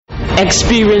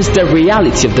experience the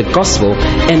reality of the gospel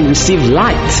and receive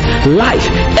light, life,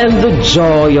 and the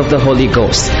joy of the Holy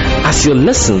Ghost. As you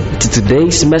listen to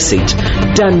today's message,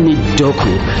 Danny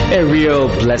Doku, a real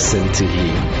blessing to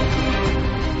you.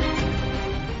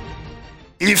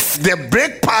 If the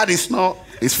brake pad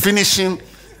is finishing,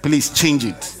 please change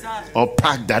it or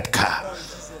park that car.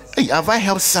 Hey, have I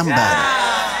helped somebody?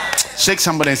 Shake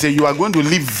somebody and say, you are going to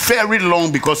live very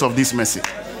long because of this message.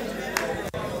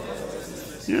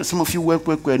 You know, some of you work,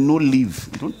 no leave.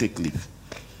 You don't take leave.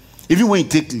 Even when you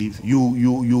take leave,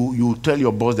 you tell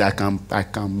your boss that I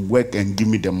can work and give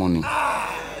me the money.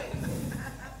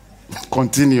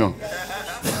 Continue.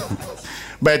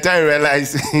 By the time you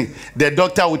realize, the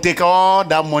doctor will take all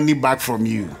that money back from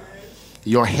you.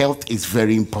 Your health is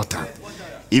very important.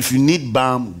 If you need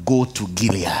balm, go to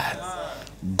Gilead.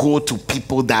 Go to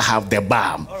people that have the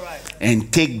balm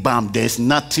and take balm. There's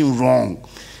nothing wrong.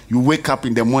 You wake up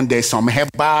in the morning, there's some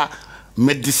herbal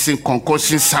medicine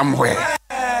concoction somewhere.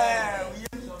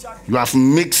 You have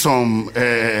mixed some,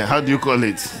 how do you call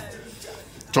it?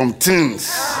 Some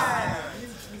things.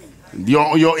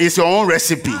 It's your own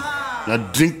recipe. You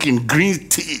are drinking green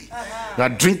tea. You are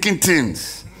drinking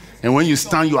things. And when you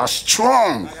stand, you are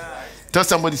strong. Tell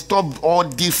somebody, stop all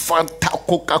this Fanta,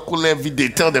 Coca-Cola every day.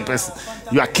 Tell the person,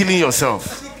 you are killing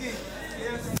yourself.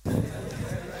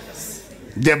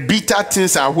 The bitter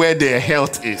things are where their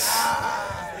health is.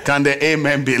 Can the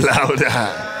amen be louder?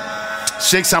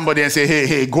 Shake somebody and say,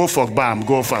 hey, go for balm.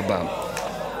 Go for balm.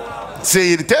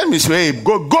 Say, tell me, hey,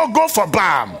 go for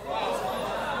balm.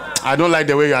 I don't like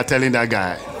the way you are telling that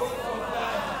guy.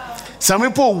 Some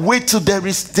people wait till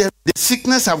the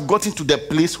sickness have gotten to the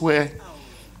place where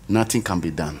nothing can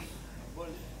be done.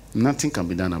 Nothing can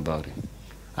be done about it.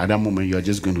 At that moment, you are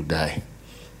just going to die.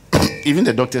 Even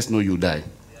the doctors know you die.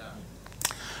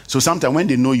 So sometimes when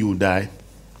they know you die,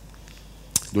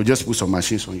 they'll just put some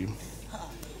machines on you.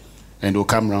 And they'll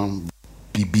come around,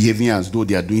 be behaving as though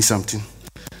they are doing something.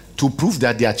 To prove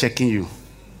that they are checking you.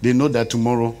 They know that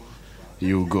tomorrow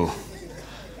you will go.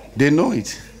 They know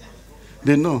it.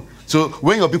 They know. So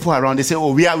when your people are around, they say,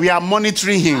 oh, we are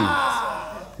monitoring him.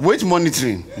 Which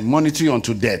monitoring? Monitoring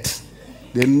unto death.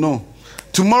 They know.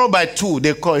 Tomorrow by 2,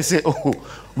 they call and say, oh,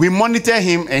 we monitor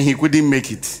him and he couldn't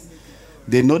make it.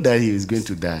 They know that he is going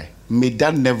to die. May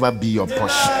that never be your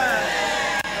portion.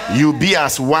 You be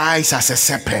as wise as a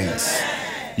serpent.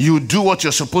 You do what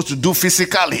you're supposed to do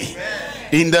physically.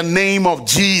 In the name of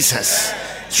Jesus.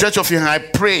 Stretch of your hand, I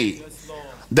pray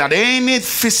that any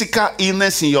physical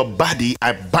illness in your body,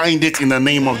 I bind it in the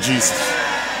name of Jesus.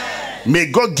 May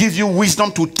God give you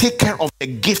wisdom to take care of the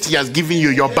gift he has given you,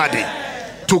 your body,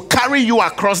 to carry you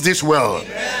across this world.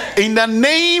 In the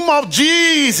name of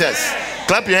Jesus.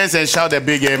 Clap your hands and shout a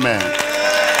big amen.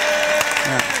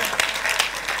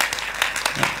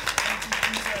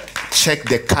 Check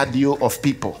the cardio of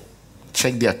people.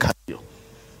 Check their cardio.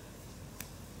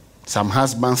 Some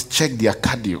husbands check their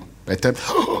cardio. By the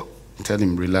time, tell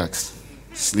him, relax,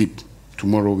 sleep.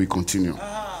 Tomorrow we continue.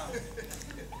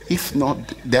 If not,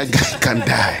 that guy can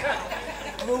die.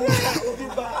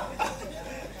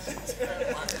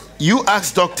 You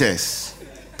ask doctors,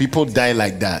 people die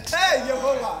like that.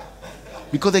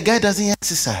 Because the guy doesn't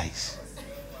exercise.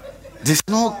 There's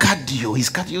no cardio. His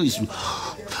cardio is...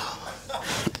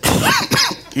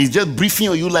 he's just breathing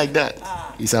on you like that.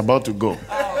 He's about to go.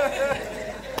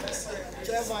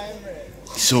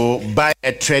 So buy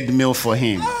a treadmill for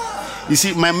him. You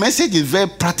see, my message is very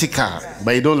practical,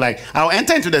 but you don't like. I'll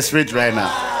enter into the spirit right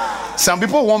now. Some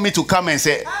people want me to come and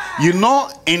say, you know,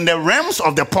 in the realms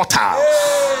of the portals,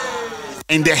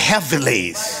 in the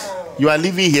heavens, you are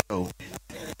living here.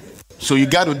 So you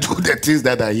got to do the things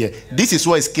that are here. This is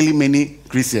what is killing many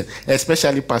Christians,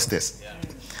 especially pastors.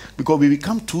 Because we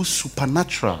become too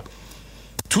supernatural.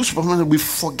 Too supernatural. We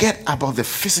forget about the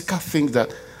physical things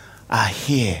that are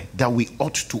here that we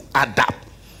ought to adapt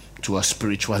to our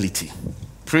spirituality.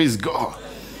 Praise God.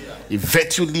 If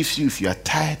virtue leaves you, if you are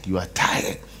tired, you are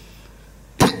tired.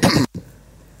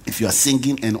 If you are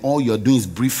singing and all you are doing is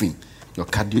breathing, your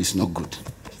cardio is not good.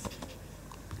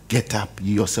 Get up,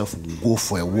 you yourself go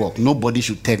for a walk. Nobody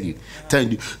should tell you. Tell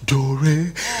you,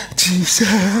 Dore,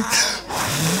 Jesus.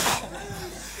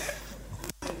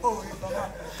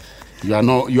 You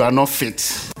are not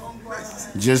fit.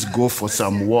 Just go for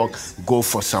some walk, go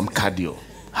for some cardio.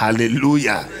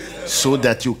 Hallelujah. So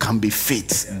that you can be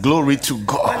fit. Glory to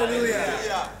God.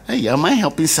 Hallelujah. Hey, am I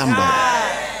helping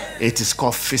somebody? It is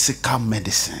called physical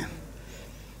medicine.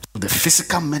 The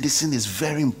physical medicine is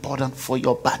very important for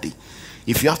your body.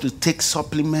 If you have to take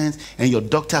supplements and your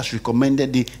doctor has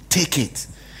recommended it, take it.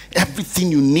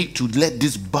 Everything you need to let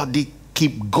this body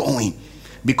keep going.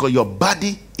 Because your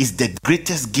body is the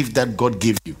greatest gift that God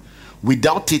gave you.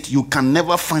 Without it, you can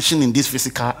never function in this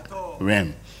physical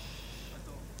realm.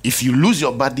 If you lose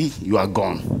your body, you are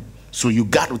gone. So you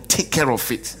got to take care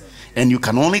of it. And you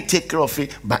can only take care of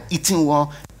it by eating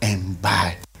well and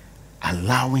by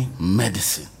allowing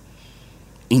medicine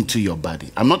into your body.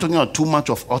 I'm not talking about too much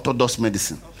of orthodox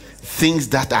medicine. Things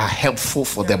that are helpful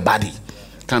for the body.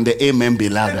 Can the amen be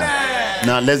louder? Amen.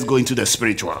 Now let's go into the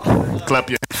spiritual. Clap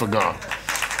your hands for God.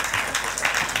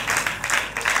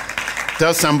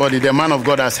 Tell somebody, the man of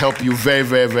God has helped you very,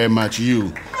 very, very much.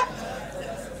 You.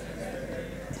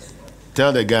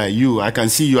 Tell the guy, I can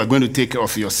see you are going to take care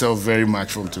of yourself very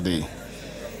much from today.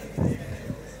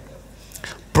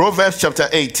 Proverbs chapter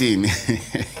 18.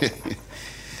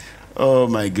 Oh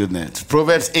my goodness.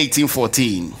 Proverbs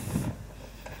 18:14.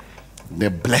 The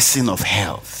blessing of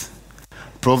health.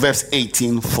 Proverbs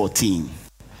 18:14.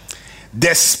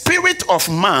 The spirit of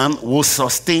man will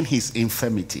sustain his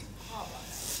infirmity,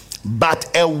 but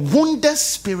a wounded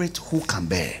spirit who can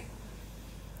bear?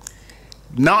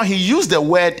 Now he used the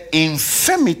word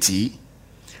infirmity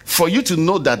for you to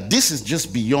know that this is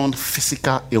just beyond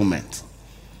physical ailment.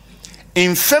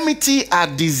 Infirmity are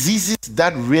diseases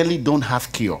that really don't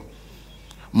have cure.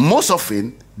 Most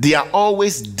often, there are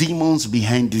always demons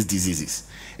behind these diseases.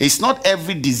 It's not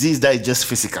every disease that is just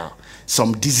physical.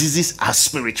 Some diseases are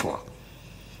spiritual.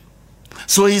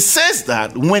 So he says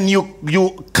that when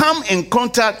you come in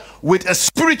contact with a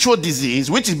spiritual disease,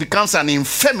 which becomes an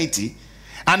infirmity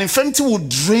will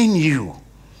drain you.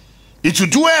 It will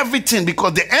do everything,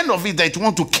 because the end of it, that it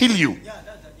want to kill you.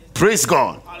 Praise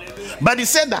God. But he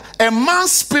said that a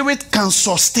man's spirit can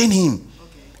sustain him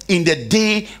in the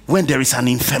day when there is an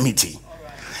infirmity.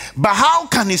 But how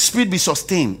can his spirit be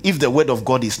sustained if the word of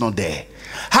God is not there?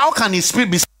 How can his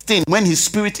spirit be sustained when his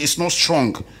spirit is not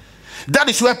strong? That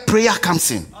is where prayer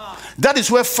comes in. That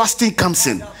is where fasting comes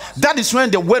in. That is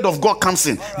when the word of God comes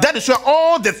in. That is where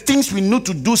all the things we need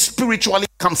to do spiritually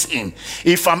comes in.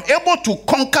 If I'm able to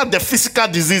conquer the physical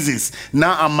diseases,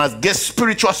 now I must get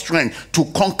spiritual strength to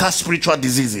conquer spiritual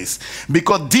diseases.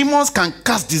 Because demons can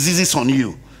cast diseases on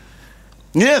you.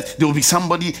 Yes, there will be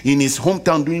somebody in his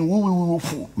hometown doing woo woo woo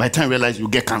woo. By the time you realize you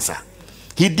get cancer.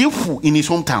 He did woo in his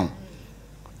hometown.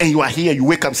 And you are here, you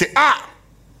wake up and say,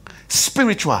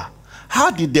 spiritual. How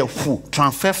did the who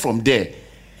transfer from there?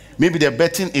 Maybe the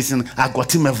betting is in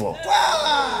Agotimevo.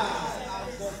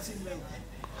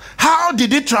 How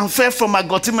did it transfer from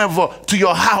Agotimevo to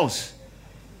your house?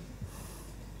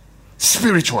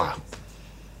 Spiritual.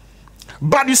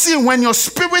 But you see, when your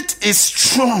spirit is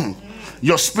strong,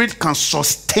 your spirit can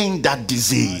sustain that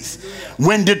disease.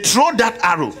 When they throw that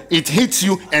arrow, it hits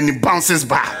you and it bounces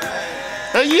back.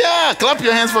 Yeah, clap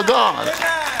your hands for God.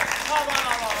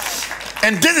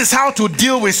 And this is how to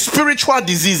deal with spiritual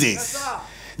diseases.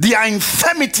 There are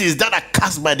infirmities that are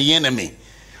cast by the enemy.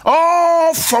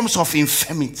 All forms of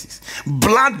infirmities.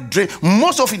 Blood drain.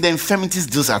 Most of the infirmities,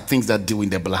 those are things that deal in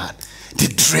the blood. They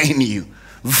drain you.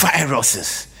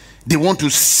 Viruses. They want to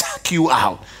suck you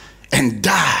out and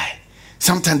die.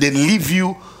 Sometimes they leave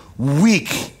you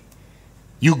weak.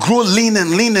 You grow lean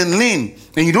and lean and lean,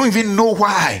 and you don't even know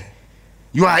why.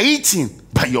 You are eating,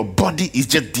 but your body is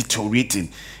just deteriorating.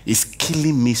 It's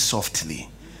killing me softly.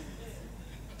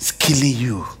 It's killing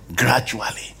you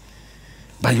gradually.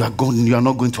 But you are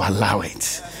not going to allow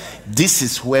it. This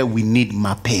is where we need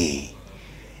Mape,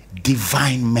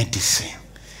 divine medicine.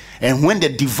 And when the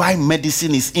divine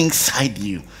medicine is inside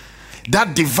you,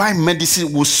 that divine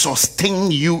medicine will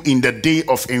sustain you in the day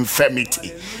of infirmity.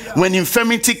 When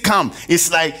infirmity comes,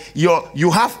 it's like you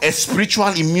have a spiritual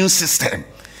immune system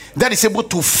that is able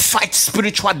to fight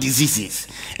spiritual diseases,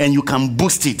 and you can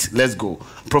boost it. Let's go.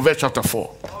 Proverbs chapter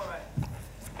 4.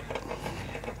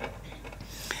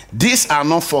 These are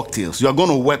not folktales. You are going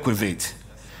to work with it.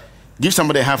 Give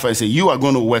somebody a high five and say, you are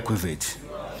going to work with it.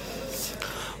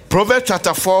 Proverbs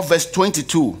chapter 4, verse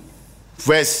 22,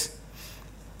 verse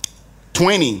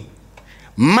 20.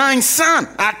 My son,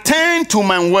 attend to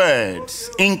my words,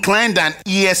 incline thine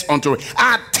ears unto it.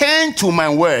 Attend to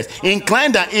my words,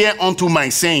 incline thine ear unto my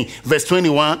saying. Verse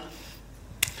 21.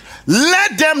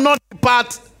 Let them not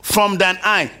depart from thine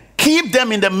eye. Keep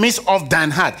them in the midst of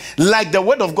thine heart. Like the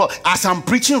word of God. As I'm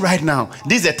preaching right now,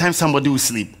 this is the time somebody will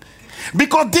sleep.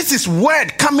 Because this is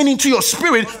word coming into your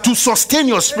spirit to sustain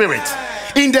your spirit.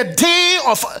 In the day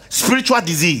of spiritual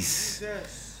disease,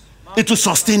 it will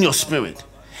sustain your spirit.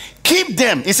 Keep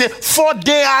them. He said, for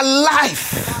they are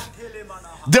life.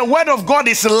 The word of God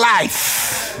is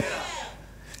life.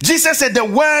 Jesus said, the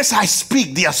words I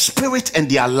speak, they are spirit and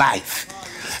they are life.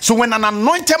 So when an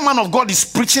anointed man of God is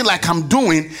preaching like I'm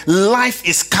doing, life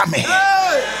is coming.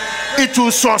 It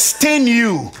will sustain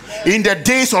you in the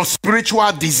days of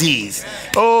spiritual disease.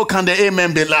 Oh, can the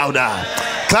amen be louder?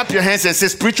 Clap your hands and say,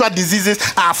 spiritual diseases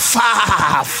are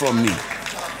far from me.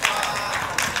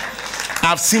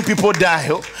 I've seen people die.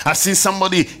 I've seen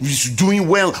somebody who's doing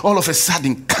well. All of a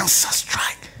sudden, cancer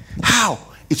strike. How?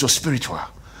 It was spiritual.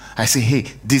 I say, hey,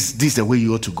 this is the way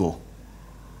you ought to go.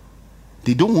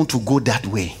 They don't want to go that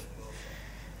way.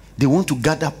 They want to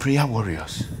gather prayer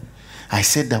warriors. I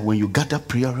said that when you gather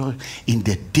prayer warriors in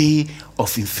the day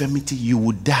of infirmity, you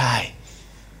will die.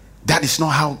 That is not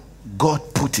how God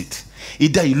put it.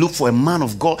 Either you look for a man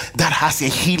of God that has a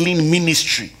healing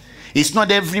ministry. It's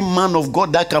not every man of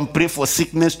God that can pray for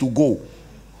sickness to go.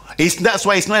 That's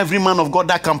why it's not every man of God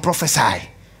that can prophesy.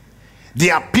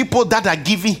 There are people that are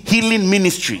giving healing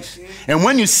ministries. And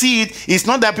when you see it, it's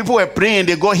not that people were praying and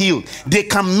they got healed. They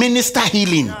can minister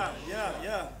healing.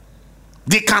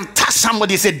 They can touch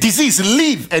somebody, say, disease,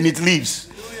 leave, and it leaves.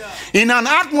 In an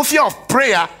atmosphere of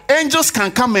prayer, angels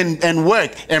can come and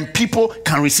work, and people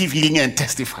can receive healing and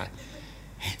testify.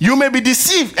 You may be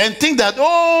deceived and think that,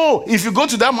 oh, if you go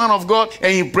to that man of God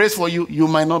and he prays for you, you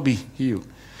might not be healed.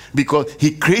 Because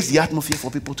he creates the atmosphere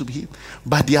for people to be healed.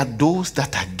 But there are those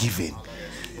that are giving.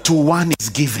 To one is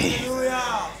giving.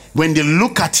 When they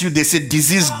look at you, they say,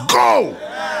 disease, go!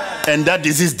 And that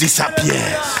disease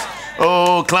disappears.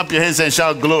 Oh, clap your hands and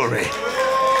shout glory.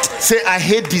 Say, I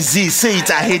hate disease. Say it,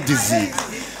 I hate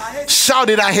disease. Shout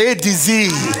it, I hate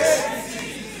disease.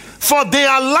 For they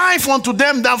are life unto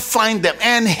them that find them,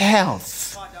 and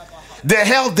health. The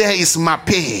health there is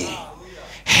Mape.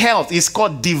 Health is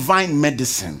called divine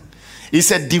medicine.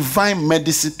 It's a divine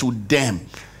medicine to them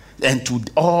and to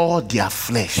all their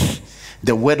flesh.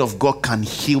 The word of God can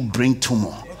heal, bring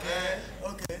tumor.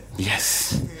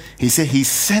 Yes. He said he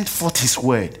sent forth his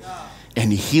word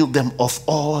and he healed them of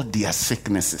all their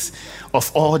sicknesses,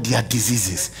 of all their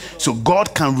diseases. So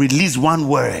God can release one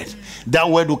word. That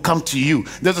word will come to you.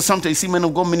 There's something you see, men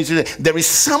of God ministry. There is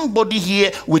somebody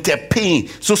here with a pain,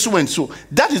 so and so.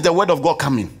 That is the word of God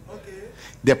coming.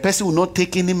 The person will not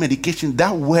take any medication.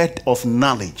 That word of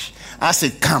knowledge, as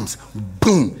it comes,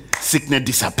 boom, sickness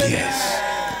disappears.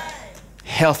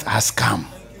 Health has come.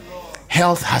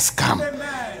 Health has come.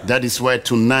 That is why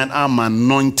tonight I'm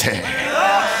anointed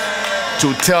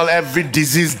to tell every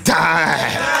disease,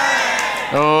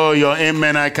 die. Oh, your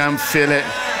amen, I can feel it.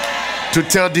 To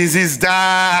tell disease,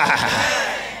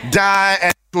 die. Die,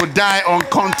 and to die on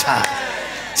contact.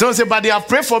 So say, but they have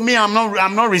prayed for me, I'm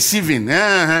not receiving.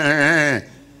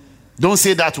 Don't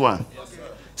say that one.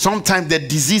 Sometimes the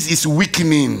disease is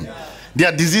weakening. There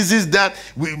are diseases that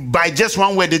by just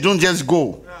one word they don't just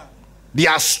go. They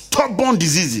are stubborn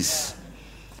diseases.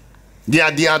 They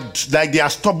are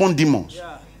stubborn demons.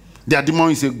 There are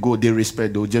demons you say go, they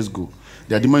respect, they'll just go.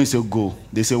 There are demons you say go,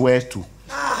 they say where to?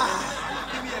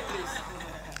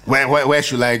 Where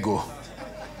should I go?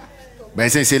 But I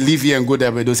say leave here and go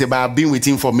there, but they'll say, but I've been with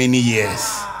him for many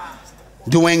years.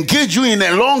 They will engage you in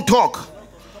a long talk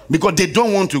because they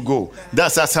don't want to go.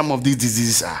 That's how some of these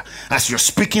diseases are. As you're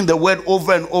speaking the word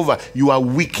over and over, you are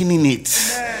weakening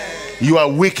it. You are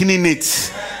weakening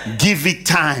it. Give it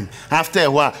time. After a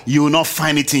while, you will not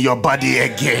find it in your body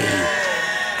again.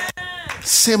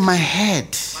 Say, my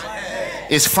head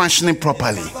is functioning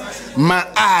properly. My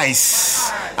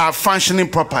eyes are functioning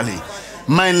properly.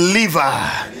 My liver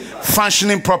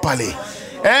functioning properly.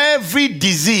 Every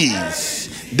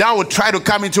disease that will try to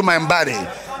come into my body,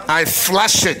 I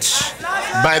flush it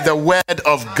by the word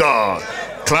of God.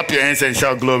 Clap your hands and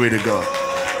shout glory to God.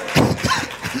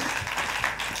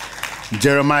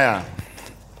 Jeremiah.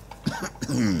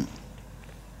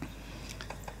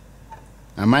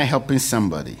 Am I helping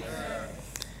somebody?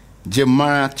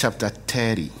 Jeremiah chapter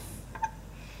 30.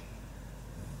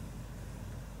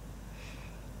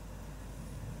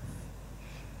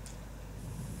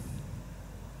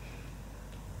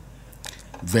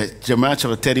 Jeremiah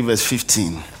chapter 30 verse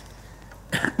 15.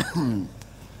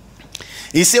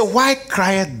 He said, why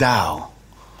criest thou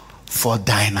for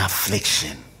thine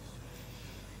affliction?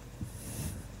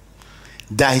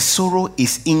 Thy sorrow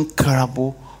is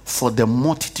incurable for the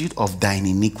multitude of thine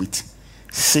iniquity.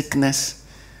 Sickness,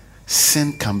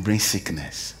 sin can bring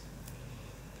sickness.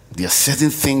 There are certain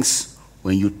things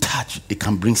when you touch, it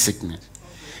can bring sickness.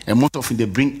 And most often they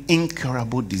bring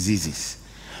incurable diseases.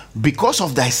 Because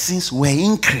of thy sins were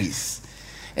increased,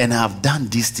 and I have done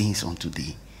these things unto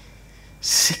thee.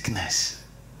 Sickness.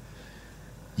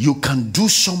 You can do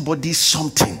somebody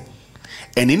something,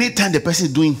 and anytime the person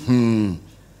is doing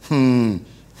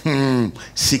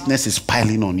sickness is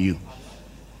piling on you.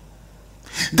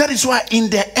 That is why in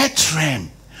the earth realm,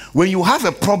 when you have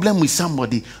a problem with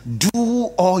somebody,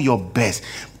 do all your best.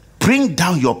 bring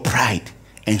down your pride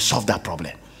and solve that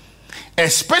problem.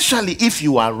 Especially if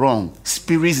you are wrong.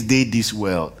 Spirits date this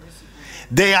world.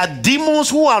 There are demons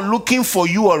who are looking for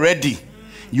you already.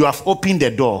 You have opened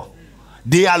the door.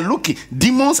 They are looking.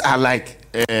 Demons are like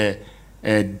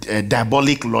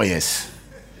diabolic lawyers,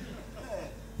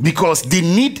 because they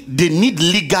need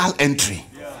legal entry,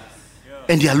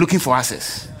 and they are looking for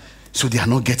access, so they are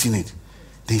not getting it.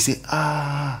 They say,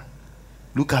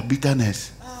 look at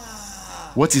bitterness.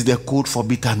 What is the code for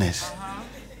bitterness?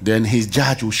 Then his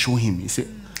judge will show him. He say,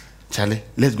 Charlie,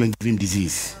 let's go and give him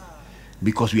disease,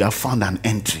 because we have found an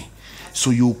entry.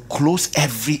 So you close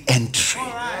every entry.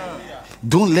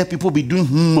 Don't let people be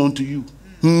doing unto you.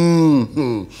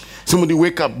 Somebody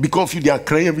wake up, because of you, they are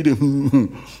crying every day.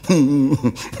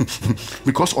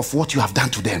 Because of what you have done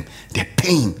to them, the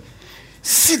pain.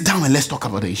 Sit down and let's talk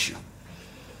about the issue.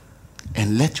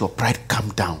 And let your pride come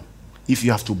down. If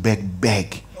you have to beg,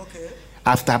 beg. Okay.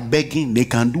 After begging, they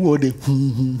can do all the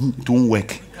it won't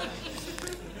work.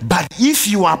 But if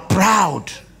you are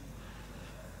proud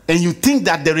and you think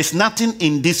that there is nothing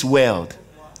in this world,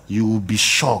 you will be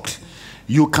shocked.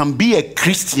 You can be a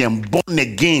Christian, born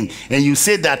again, and you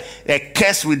say that a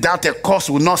curse without a cause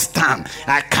will not stand.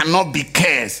 I cannot be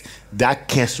cursed. That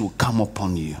curse will come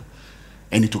upon you,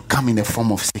 and it will come in the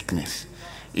form of sickness.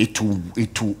 It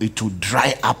will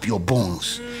dry up your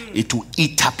bones. It will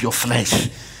eat up your flesh,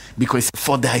 because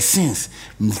for thy sins,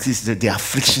 the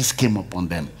afflictions came upon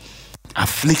them.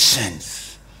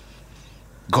 Afflictions.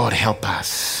 God help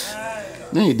us.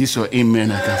 This or amen.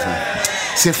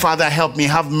 Say, Father, help me,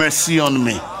 have mercy on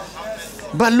me.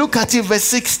 But look at it, verse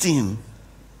 16.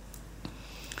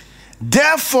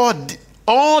 Therefore,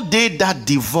 all they that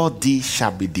devour thee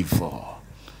shall be devoured.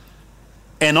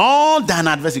 And all thine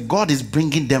adversaries, God is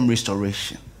bringing them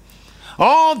restoration.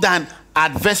 All thine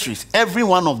adversaries, every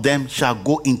one of them shall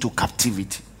go into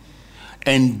captivity.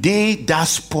 And they that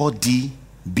spoil thee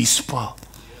be spoiled.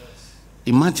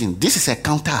 Imagine, this is a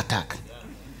counterattack.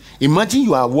 Imagine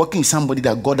you are working with somebody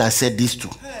that God has said this to.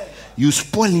 You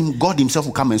spoil him, God himself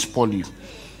will come and spoil you.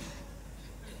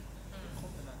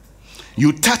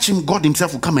 You touch him, God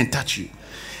himself will come and touch you.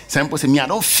 Some people say, me, I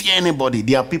don't fear anybody.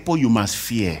 There are people you must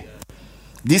fear.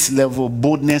 This level,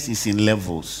 boldness is in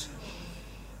levels.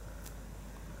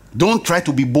 Don't try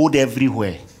to be bold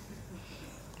everywhere.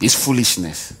 It's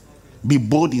foolishness. Be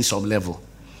bold in some level.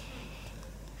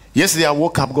 Yesterday I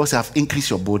woke up, God said, I've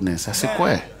increased your boldness. I said,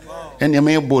 where? And you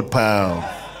made bold, pal.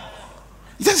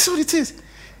 That's what it is.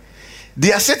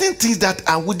 There are certain things that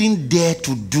I wouldn't dare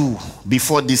to do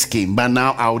before this came, but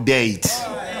now I'll dare it.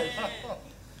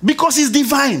 Because it's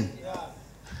divine.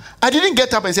 I didn't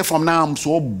get up and say, from now I'm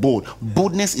so bold.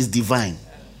 Boldness is divine.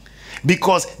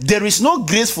 Because there is no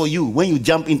grace for you when you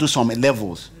jump into some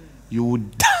levels. You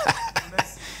would die.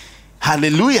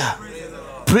 Hallelujah.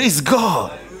 Praise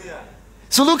God.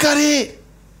 So look at it.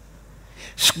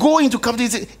 Go into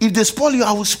captivity. If they spoil you,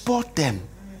 I will spoil them.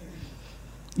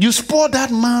 You spoil that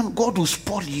man, God will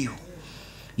spoil you.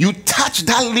 You touch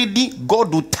that lady,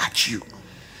 God will touch you.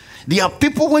 There are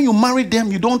people, when you marry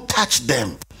them, you don't touch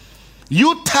them.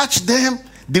 You touch them,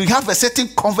 they have a certain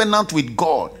covenant with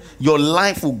God. Your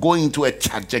life will go into a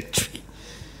trajectory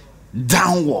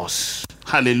downwards.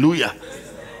 Hallelujah.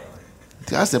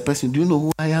 Ask the person, do you know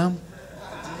who I am?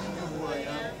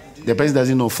 The person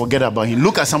doesn't know. Forget about him.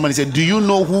 Look at somebody and say, do you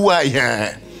know who I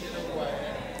am?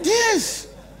 Yes.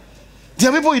 There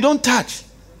are people you don't touch.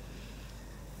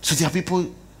 So there are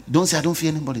people, don't say, I don't fear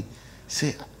anybody.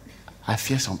 Say, I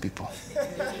fear some people.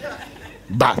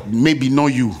 But maybe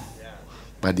not you.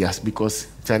 But yes, because,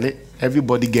 Charlie,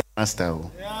 everybody get a master.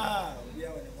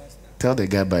 Tell the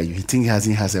guy by you. He thinks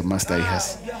he has a master. He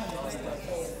has.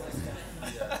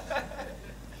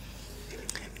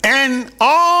 And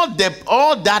all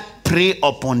that prey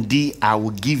upon thee, I will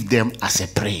give them as a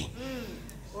prey.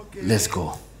 Okay. Let's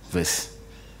go. Verse.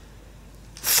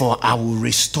 For I will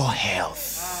restore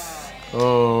health.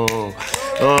 Oh.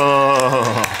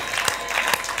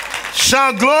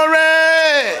 Shout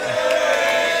glory.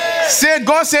 Say,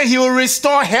 God said he will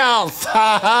restore health.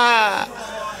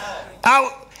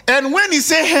 And when he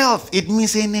say health, it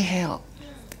means any health.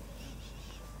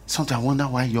 Sometimes I wonder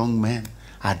why young men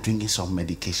are drinking some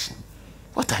medication.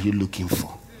 What are you looking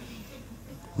for?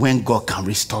 When God can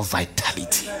restore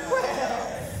vitality.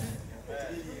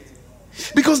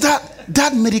 Because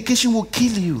that medication will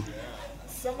kill you.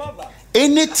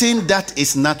 Anything that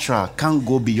is natural can't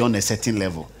go beyond a certain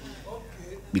level.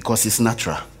 Because it's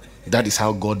natural. That is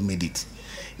how God made it.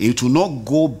 It will not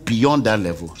go beyond that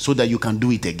level so that you can do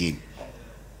it again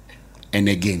and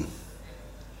again.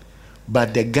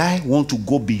 But the guy wants to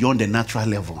go beyond the natural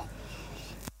level.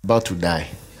 About to die.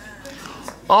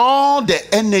 all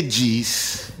the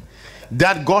energies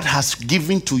that God has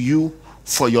given to you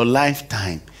for your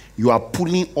lifetime, you are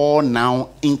pulling all now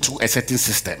into a certain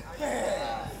system.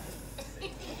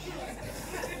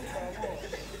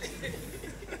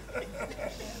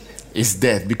 It's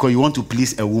dead because you want to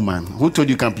please a woman. Who told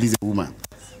you can please a woman?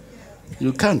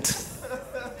 You can't.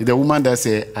 The woman that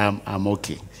say, I'm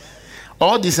okay.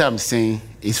 All this I'm saying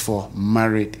is for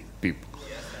married people.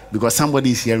 Because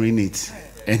somebody is hearing it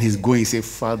and he's going to say,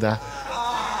 Father,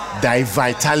 thy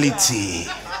vitality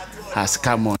has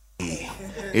come on me.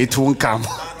 It won't come.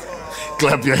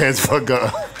 Clap your hands for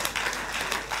God.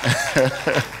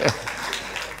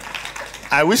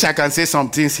 I wish I can say some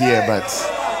things here, but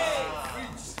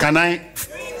can I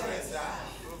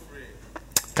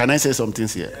say some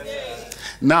things here?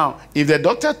 Now, if the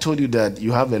doctor told you that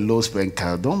you have a low sperm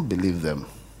count, don't believe them.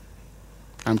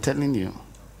 I'm telling you.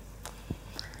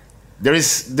 There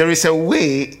is a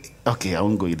way. Okay, I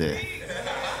won't go there.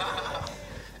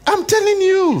 I'm telling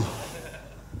you.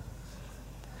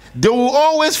 They will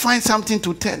always find something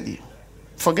to tell you.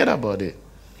 Forget about it.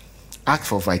 Ask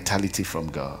for vitality from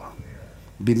God.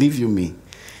 Believe you me,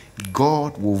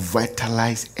 God will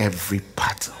vitalize every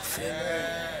part of it.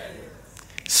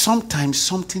 Sometimes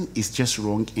something is just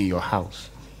wrong in your house.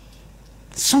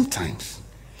 Sometimes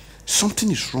something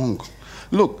is wrong.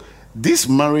 Look, this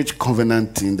marriage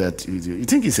covenant thing that you do, you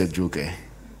think it's a joke, eh?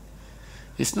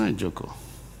 It's not a joke.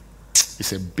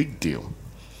 It's a big deal.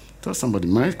 Tell somebody,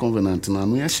 marriage covenant,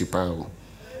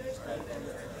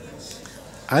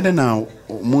 I don't know,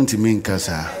 Monty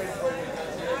Minkasa.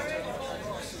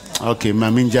 Okay,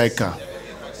 Maminjaika.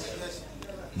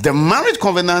 The marriage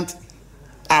covenant,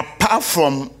 apart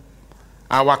from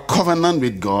our covenant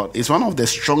with God, is one of the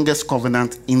strongest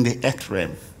covenants in the earth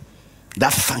realm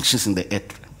that functions in the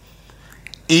earth realm.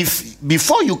 If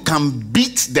before you can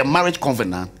beat the marriage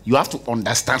covenant, you have to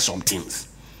understand some things.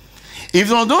 If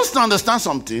you don't understand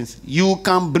some things, you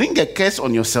can bring a curse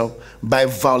on yourself by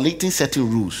violating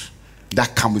certain rules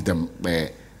that come with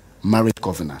the marriage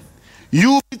covenant.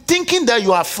 You thinking that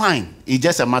you are fine, it's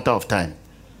just a matter of time.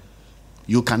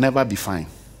 You can never be fine.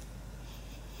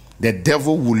 The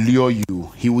devil will lure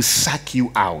you. He will suck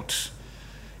you out.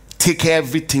 Take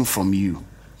everything from you.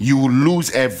 You will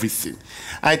lose everything.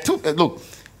 Look,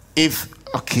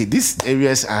 these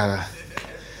areas are,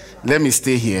 let me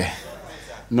stay here.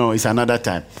 No, it's another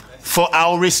time. For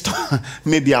our restore,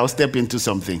 maybe I'll step into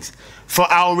some things. For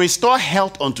I'll restore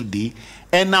health unto thee,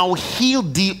 and I'll heal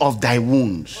thee of thy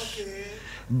wounds.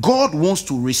 God wants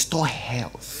to restore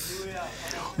health.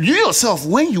 You yourself,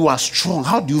 when you are strong,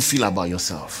 how do you feel about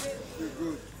yourself?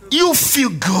 You feel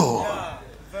good.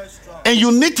 And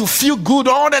you need to feel good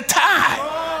all the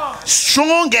time.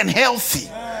 Strong and healthy.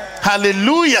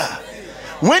 Hallelujah.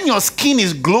 When your skin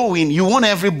is glowing, you want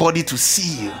everybody to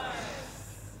see you.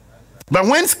 But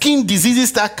when skin diseases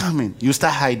start coming, you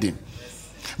start hiding.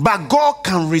 But God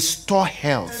can restore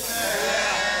health.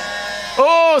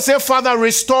 Oh, say, Father,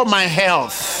 restore my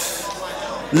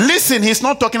health. Listen, he's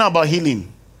not talking about healing.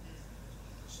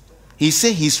 He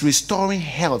said he's restoring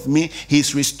health.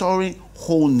 He's restoring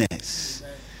wholeness.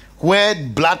 Where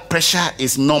blood pressure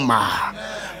is normal.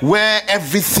 Where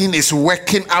everything is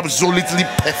working absolutely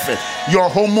perfect. Your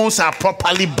hormones are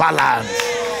properly balanced.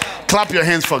 Clap your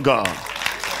hands for God.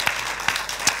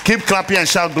 Keep clapping and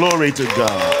shout glory to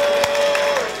God.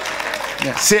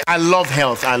 Yeah. Say, I love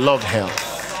health. I love health.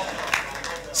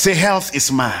 Say, health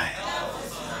is mine.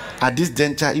 At this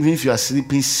juncture, even if you are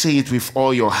sleeping, say it with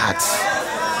all your heart.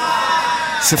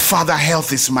 Say, Father,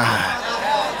 health is mine.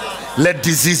 Let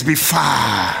disease be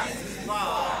far.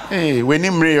 Hey, when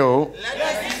I'm real,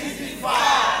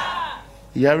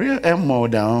 you're real and more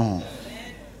down.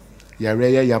 You're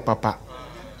real, your papa.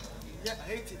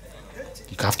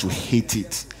 You have to hate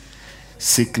it.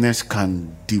 Sickness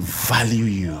can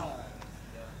devalue you.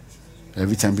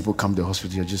 Every time people come to the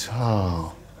hospital, you're just,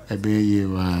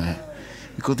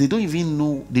 because they don't even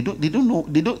know. They don't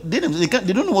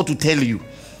know what to tell you.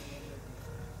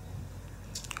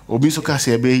 Obisoka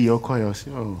say,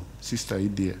 "Oh, sister, you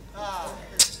dear.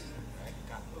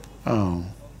 Oh,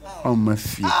 my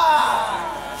feet."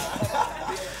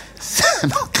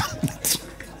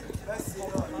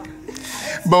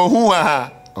 But who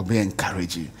are? Be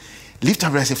encourage you. Lift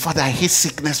up and say, Father, I hate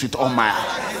sickness with all my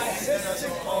heart.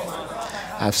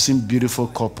 I've seen beautiful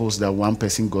couples that one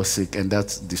person got sick and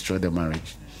that destroyed the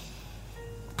marriage.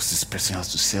 Because this person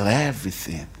has to sell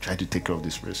everything, try to take care of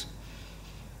this person.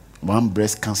 One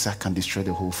breast cancer can destroy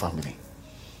the whole family.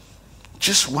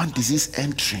 Just one disease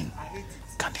entering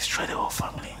can destroy the whole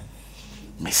family.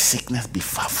 May sickness be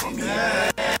far from you.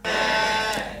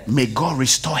 May God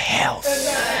restore health.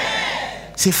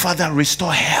 Say, Father,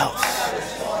 restore health.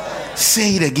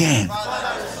 Say it again.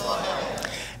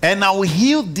 And I will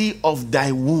heal thee of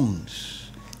thy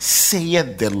wounds,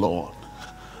 saith the Lord.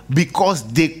 Because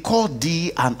they called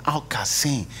thee an outcast,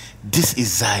 saying, this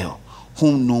is Zion,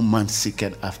 whom no man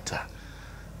seeketh after.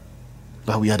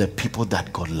 But we are the people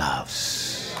that God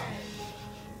loves.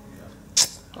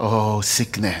 Oh,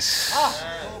 sickness,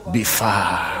 be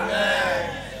far.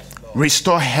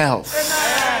 Restore health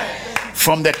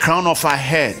from the crown of our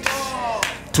head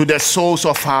to the soles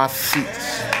of our feet.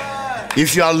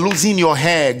 If you are losing your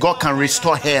hair, God can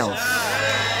restore health.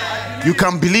 You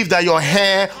can believe that your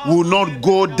hair will not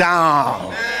go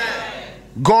down.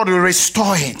 God will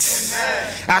restore it.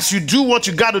 As you do what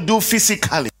you got to do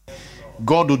physically,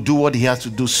 God will do what he has to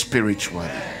do spiritually.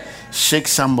 Shake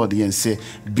somebody and say,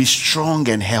 be strong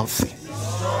and healthy.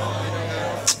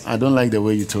 I don't like the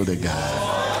way you told the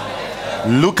guy.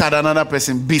 Look at another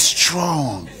person. Be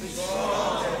strong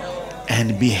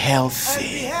and be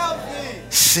healthy.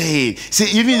 Say,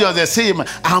 even though they say,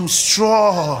 I'm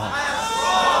strong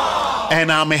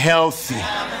and I'm healthy.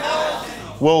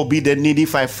 What will be the need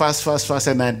if I fast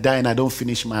and I die and I don't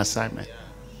finish my assignment?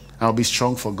 I'll be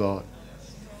strong for God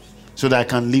so that I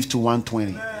can live to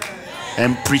 120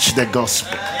 and preach the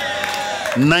gospel.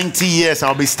 90 years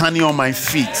I'll be standing on my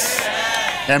feet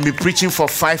and be preaching for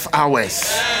 5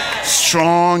 hours,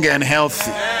 strong and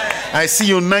healthy. I see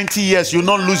you 90 years, you'll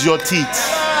not lose your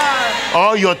teeth.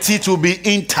 All your teeth will be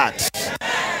intact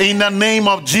in the name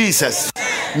of Jesus.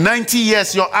 90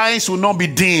 years, your eyes will not be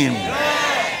dim.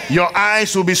 Your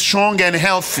eyes will be strong and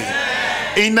healthy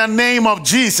in the name of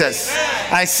Jesus.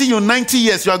 I see you 90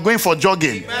 years, you are going for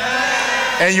jogging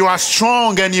and you are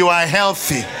strong and you are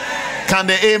healthy. Can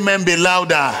the amen be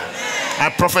louder?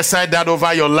 I prophesy that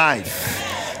over your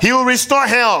life. He will restore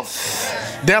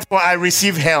health. Therefore I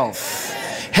receive health.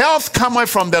 Health cometh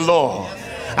from the Lord.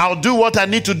 I'll do what I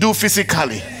need to do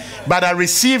physically, but I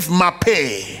receive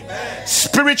Mape,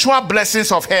 spiritual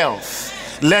blessings of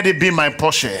health. Let it be my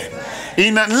portion.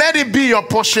 Let it be your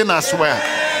portion as well.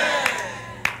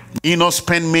 You not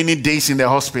spend many days in the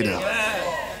hospital.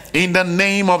 In the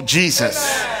name of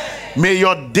Jesus, may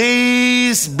your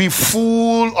days be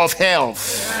full of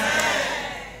health.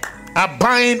 I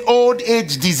bind old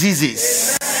age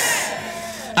diseases,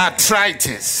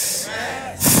 arthritis,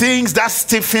 things that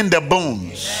stiffen the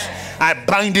bones. I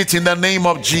bind it in the name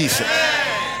of Jesus.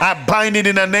 I bind it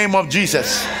in the name of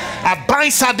Jesus. I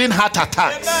bind sudden heart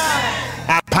attacks.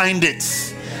 I bind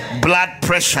it. Blood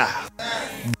pressure,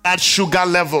 blood sugar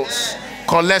levels,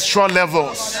 cholesterol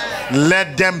levels,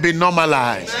 let them be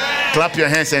normalized. Clap your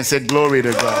hands and say glory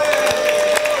to God.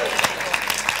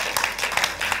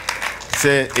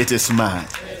 Say it is mine.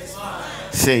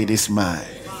 Say it is mine.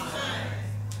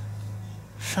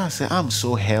 I say, I'm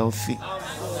so healthy.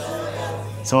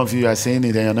 Some of you are saying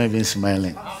it and you're not even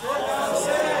smiling.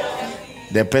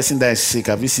 The person that is sick,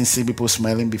 have you seen people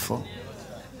smiling before?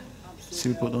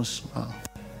 See, people don't smile.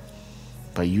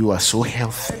 But you are so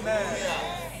healthy.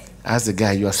 Ask the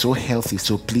guy, you are so healthy,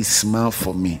 so please smile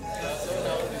for me.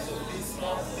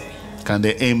 Can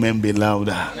the amen be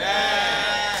louder?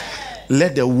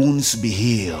 Let the wounds be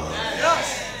healed.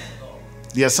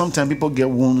 There are sometimes people get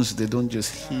wounds, they don't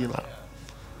just heal up.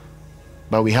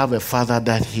 But we have a Father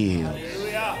that heals.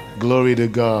 Glory to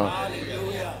God.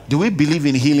 Do we believe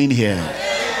in healing here?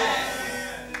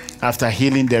 After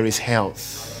healing, there is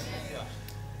health.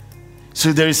 So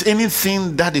if there is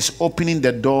anything that is opening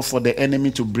the door for the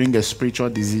enemy to bring a spiritual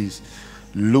disease,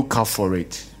 look out for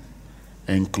it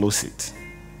and close it.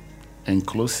 And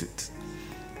close it.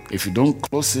 If you don't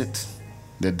close it,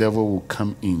 the devil will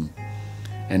come in.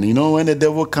 And you know when the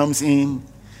devil comes in,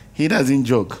 he doesn't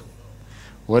joke.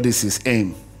 What is his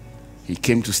aim? He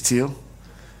came to steal,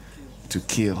 to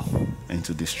kill, and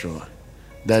to destroy.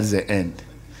 That's the end.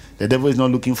 The devil is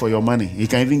not looking for your money. He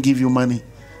can even give you money.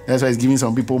 That's why he's giving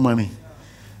some people money.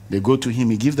 They go to him,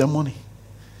 he gives them money.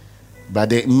 But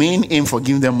the main aim for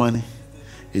giving them money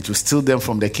is to steal them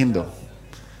from the kingdom,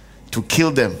 to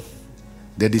kill them.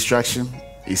 The distraction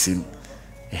is in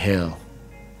hell.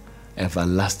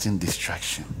 Everlasting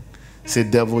distraction. Say,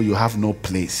 devil, you have no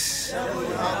place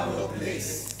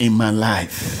in my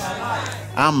life.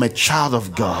 I'm a child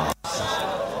of God.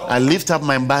 I lift up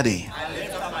my body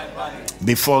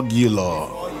before you,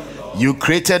 Lord. You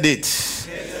created it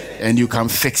and you can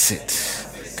fix it.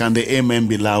 Can the amen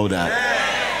be louder?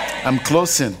 I'm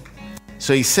closing.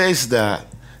 So he says that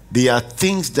there are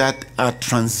things that are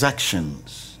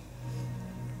transactions.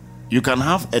 You can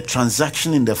have a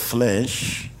transaction in the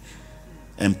flesh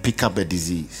and pick up a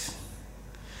disease.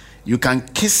 You can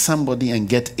kiss somebody and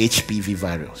get HPV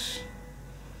virus.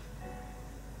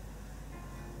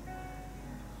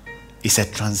 It's a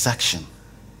transaction.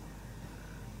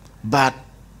 But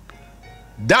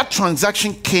that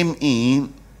transaction came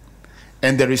in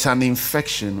and there is an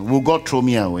infection. Will God throw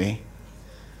me away?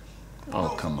 Oh,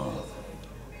 come on.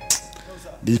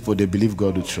 These people, they believe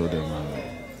God will throw them away.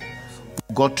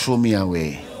 God throw me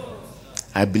away.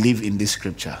 I believe in this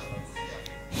scripture.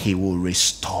 He will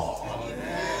restore.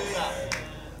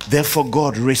 Therefore,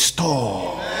 God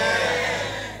restore.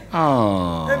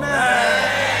 Oh.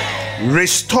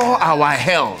 Restore our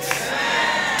health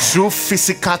through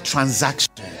physical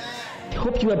transaction. I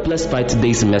hope you are blessed by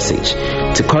today's message.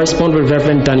 To correspond with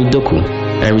Reverend Danny Doku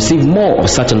and receive more of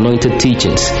such anointed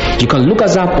teachings, you can look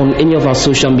us up on any of our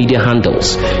social media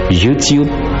handles: YouTube,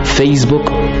 Facebook,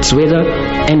 Twitter,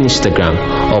 and Instagram,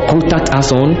 or contact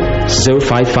us on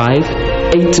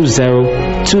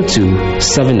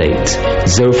 055-820-2278,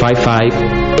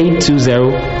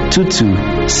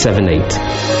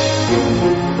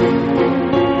 055-820-2278.